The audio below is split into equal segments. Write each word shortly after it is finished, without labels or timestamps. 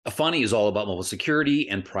efani is all about mobile security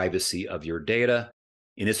and privacy of your data.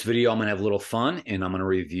 In this video, I'm going to have a little fun, and I'm going to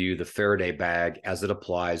review the Faraday bag as it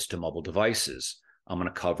applies to mobile devices. I'm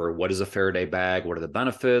going to cover what is a Faraday bag, what are the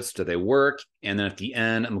benefits, do they work, and then at the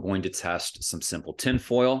end, I'm going to test some simple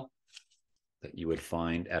tinfoil that you would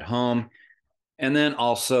find at home. And then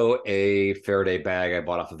also a Faraday bag I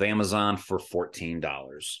bought off of Amazon for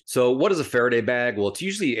 $14. So what is a Faraday bag? Well, it's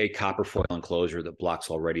usually a copper foil enclosure that blocks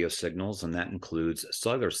all radio signals, and that includes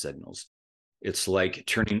cellular signals. It's like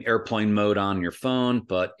turning airplane mode on your phone,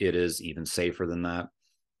 but it is even safer than that.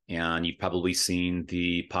 And you've probably seen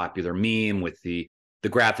the popular meme with the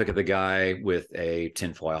graphic of the guy with a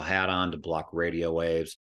tinfoil hat on to block radio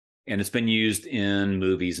waves. And it's been used in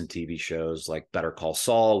movies and TV shows like Better Call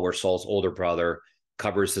Saul, where Saul's older brother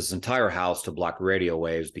covers his entire house to block radio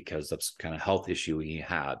waves because that's the kind of health issue he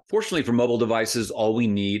had. Fortunately for mobile devices, all we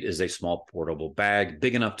need is a small portable bag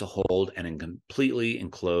big enough to hold and completely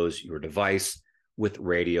enclose your device with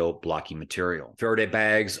radio blocking material. Faraday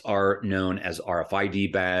bags are known as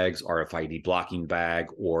RFID bags, RFID blocking bag,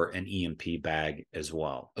 or an EMP bag as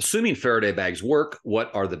well. Assuming Faraday bags work,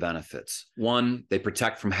 what are the benefits? 1, they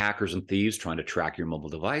protect from hackers and thieves trying to track your mobile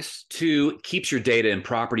device. 2, keeps your data and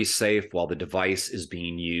property safe while the device is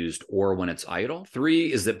being used or when it's idle.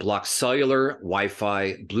 3 is that blocks cellular,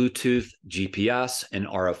 Wi-Fi, Bluetooth, GPS, and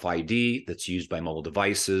RFID that's used by mobile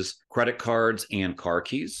devices, credit cards, and car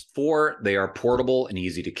keys. 4, they are portable and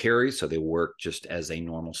easy to carry, so they work just as a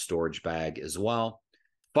normal storage bag as well.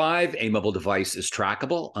 5, a mobile device is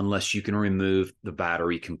trackable unless you can remove the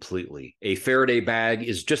battery completely. A Faraday bag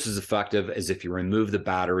is just as effective as if you remove the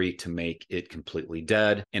battery to make it completely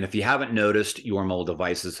dead. And if you haven't noticed, your mobile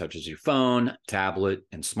devices such as your phone, tablet,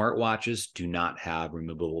 and smartwatches do not have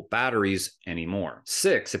removable batteries anymore.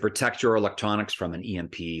 6, it protects your electronics from an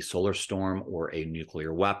EMP, solar storm, or a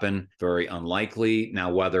nuclear weapon. Very unlikely.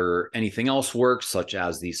 Now, whether anything else works, such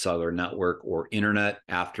as the cellular network or internet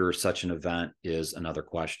after such an event, is another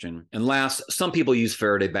question. And last, some people use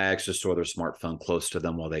Faraday bags to store their smartphone close to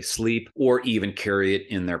them while they sleep, or even carry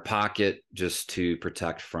it in their pocket just to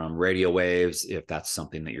protect from radio waves if that's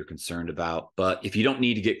something that you're concerned about. But if you don't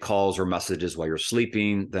need to get calls or messages while you're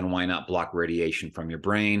sleeping, then why not block radiation from your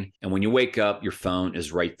brain? And when you wake up, your phone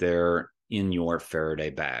is right there in your Faraday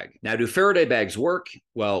bag. Now, do Faraday bags work?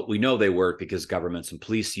 Well, we know they work because governments and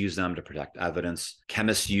police use them to protect evidence.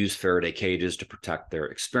 Chemists use Faraday cages to protect their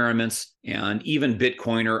experiments. And even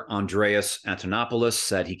Bitcoiner Andreas Antonopoulos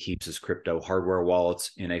said he keeps his crypto hardware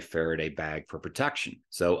wallets in a Faraday bag for protection.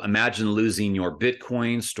 So imagine losing your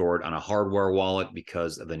Bitcoin stored on a hardware wallet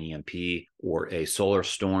because of an EMP or a solar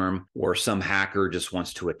storm, or some hacker just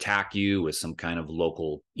wants to attack you with some kind of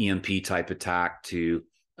local EMP type attack to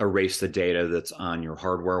erase the data that's on your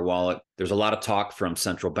hardware wallet. There's a lot of talk from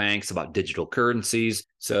central banks about digital currencies.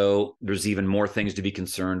 So there's even more things to be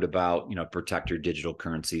concerned about, protect your digital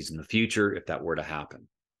currencies in the future if that were to happen.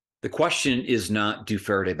 The question is not, do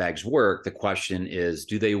Faraday bags work? The question is,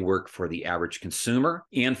 do they work for the average consumer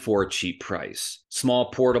and for a cheap price?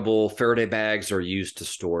 Small portable Faraday bags are used to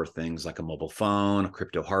store things like a mobile phone, a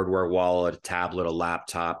crypto hardware wallet, a tablet, a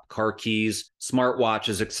laptop, car keys,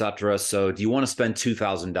 smartwatches, etc. So do you want to spend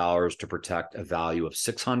 $2,000 to protect a value of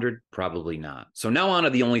 $600? Probably not. So now on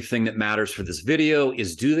to the only thing that matters for this video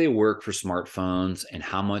is, do they work for smartphones and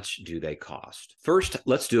how much do they cost? First,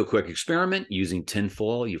 let's do a quick experiment using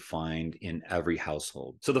tinfoil you find in every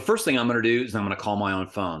household. So the first thing I'm going to do is I'm going to call my own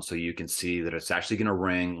phone so you can see that it's actually going to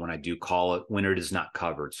ring when I do call it, when it is not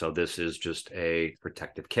covered. So this is just a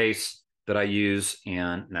protective case that I use.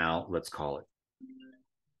 And now let's call it.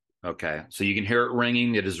 Okay, so you can hear it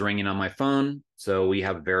ringing. It is ringing on my phone. So we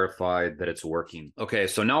have verified that it's working. Okay,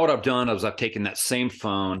 so now what I've done is I've taken that same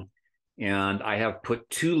phone and I have put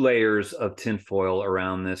 2 layers of tinfoil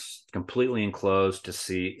around this, completely enclosed, to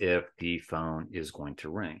see if the phone is going to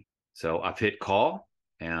ring. So I've hit call,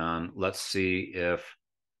 and let's see if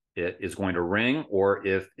it is going to ring or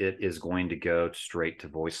if it is going to go straight to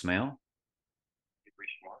voicemail.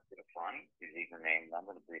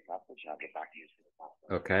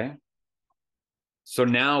 Okay. So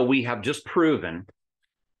now we have just proven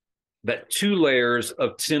that 2 layers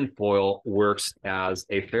of tinfoil works as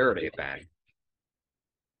a Faraday bag.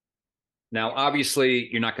 Now, obviously,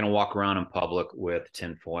 you're not going to walk around in public with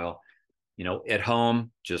tinfoil. At home,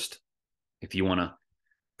 just if you want to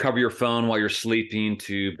cover your phone while you're sleeping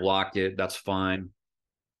to block it, that's fine.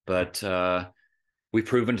 But we've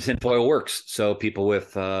proven tinfoil works. So people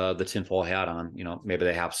with the tinfoil hat on, maybe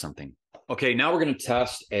they have something. Okay, now we're going to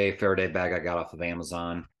test a Faraday bag I got off of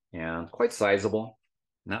Amazon, and quite sizable.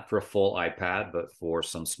 Not for a full iPad, but for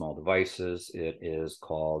some small devices. It is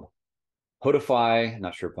called Hodify.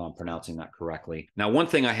 Not sure if I'm pronouncing that correctly. Now, one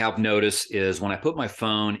thing I have noticed is when I put my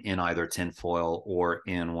phone in either tinfoil or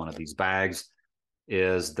in one of these bags,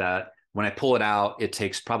 is that when I pull it out, it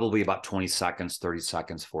takes probably about 20 seconds, 30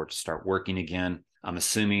 seconds for it to start working again. I'm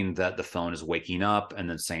assuming that the phone is waking up and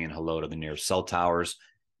then saying hello to the nearest cell towers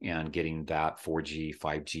and getting that 4G,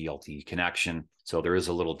 5G LTE connection. So there is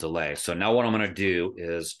a little delay. So now what I'm going to do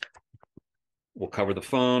is we'll cover the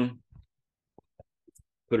phone,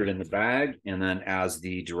 put it in the bag, and then as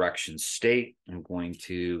the directions state, I'm going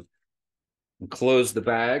to close the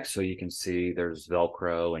bag so you can see there's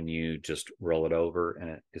Velcro and you just roll it over and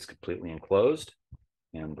it is completely enclosed.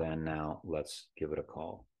 And then now let's give it a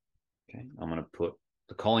call. Okay, I'm going to put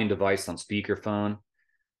the calling device on speakerphone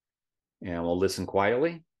and we'll listen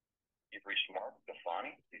quietly. You've reached Mark,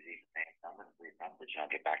 efani. Please leave the same number and brief message, and I'll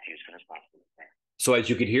get back to you as soon as possible. So as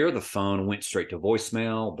you could hear, the phone went straight to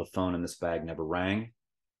voicemail. The phone in this bag never rang.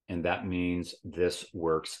 And that means this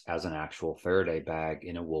works as an actual Faraday bag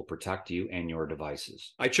and it will protect you and your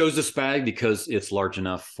devices. I chose this bag because it's large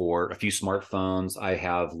enough for a few smartphones. I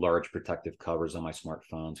have large protective covers on my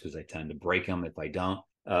smartphones because I tend to break them if I don't.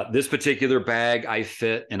 This particular bag, I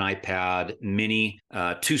fit an iPad mini,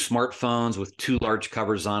 2 smartphones with 2 large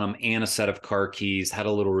covers on them and a set of car keys, had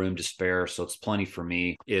a little room to spare, so it's plenty for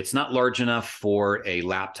me. It's not large enough for a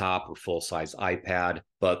laptop or full-size iPad,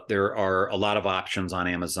 but there are a lot of options on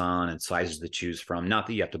Amazon and sizes to choose from. Not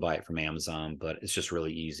that you have to buy it from Amazon, but it's just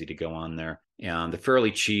really easy to go on there. And they're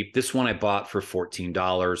fairly cheap. This one I bought for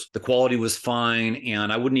 $14. The quality was fine,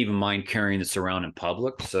 and I wouldn't even mind carrying this around in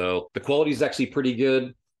public. So the quality is actually pretty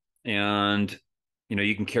good. And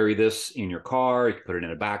you can carry this in your car, you can put it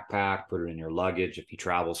in a backpack, put it in your luggage if you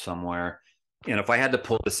travel somewhere. And if I had to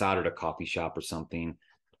pull this out at a coffee shop or something,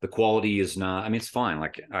 the quality is not, I mean, it's fine.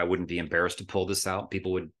 Like, I wouldn't be embarrassed to pull this out.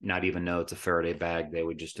 People would not even know it's a Faraday bag. They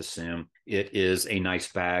would just assume it is a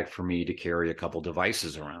nice bag for me to carry a couple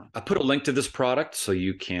devices around. I put a link to this product so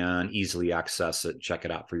you can easily access it, check it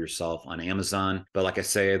out for yourself on Amazon. But like I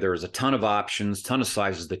say, there's a ton of options, ton of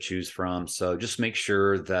sizes to choose from. So just make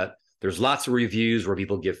sure that there's lots of reviews where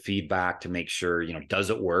people give feedback to make sure, does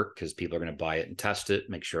it work? Because people are going to buy it and test it,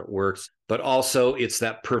 make sure it works. But also, it's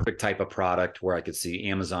that perfect type of product where I could see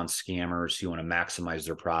Amazon scammers who want to maximize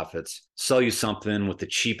their profits sell you something with the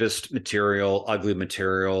cheapest material, ugly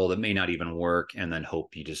material that may not even work, and then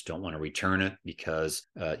hope you just don't want to return it because,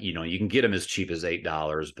 you can get them as cheap as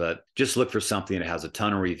 $8, but just look for something that has a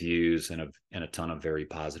ton of reviews and a ton of very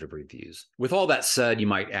positive reviews. With all that said, you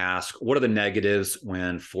might ask, what are the negatives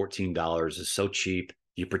when $14 is so cheap?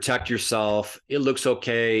 You protect yourself, it looks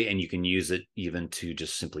okay, and you can use it even to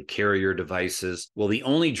just simply carry your devices. Well, the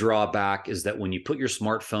only drawback is that when you put your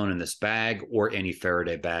smartphone in this bag or any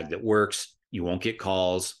Faraday bag that works, you won't get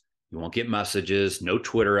calls, you won't get messages, no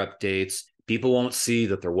Twitter updates. People won't see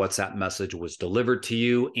that their WhatsApp message was delivered to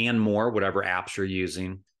you and more, whatever apps you're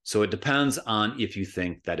using. So it depends on if you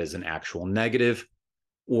think that is an actual negative,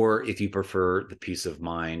 or if you prefer the peace of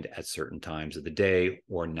mind at certain times of the day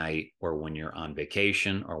or night, or when you're on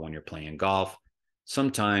vacation or when you're playing golf.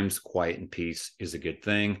 Sometimes quiet and peace is a good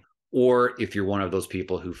thing. Or if you're one of those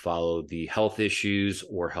people who follow the health issues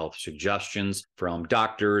or health suggestions from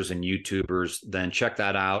doctors and YouTubers, then check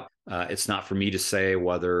that out. It's not for me to say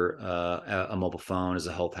whether a mobile phone is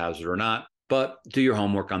a health hazard or not, but do your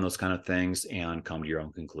homework on those kind of things and come to your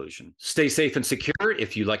own conclusion. Stay safe and secure.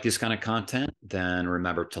 If you like this kind of content, then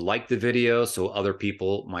remember to like the video so other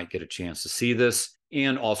people might get a chance to see this.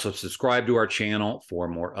 And also subscribe to our channel for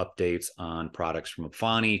more updates on products from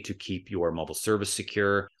efani to keep your mobile service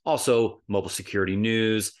secure. Also, mobile security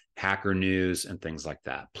news, hacker news, and things like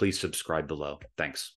that. Please subscribe below. Thanks.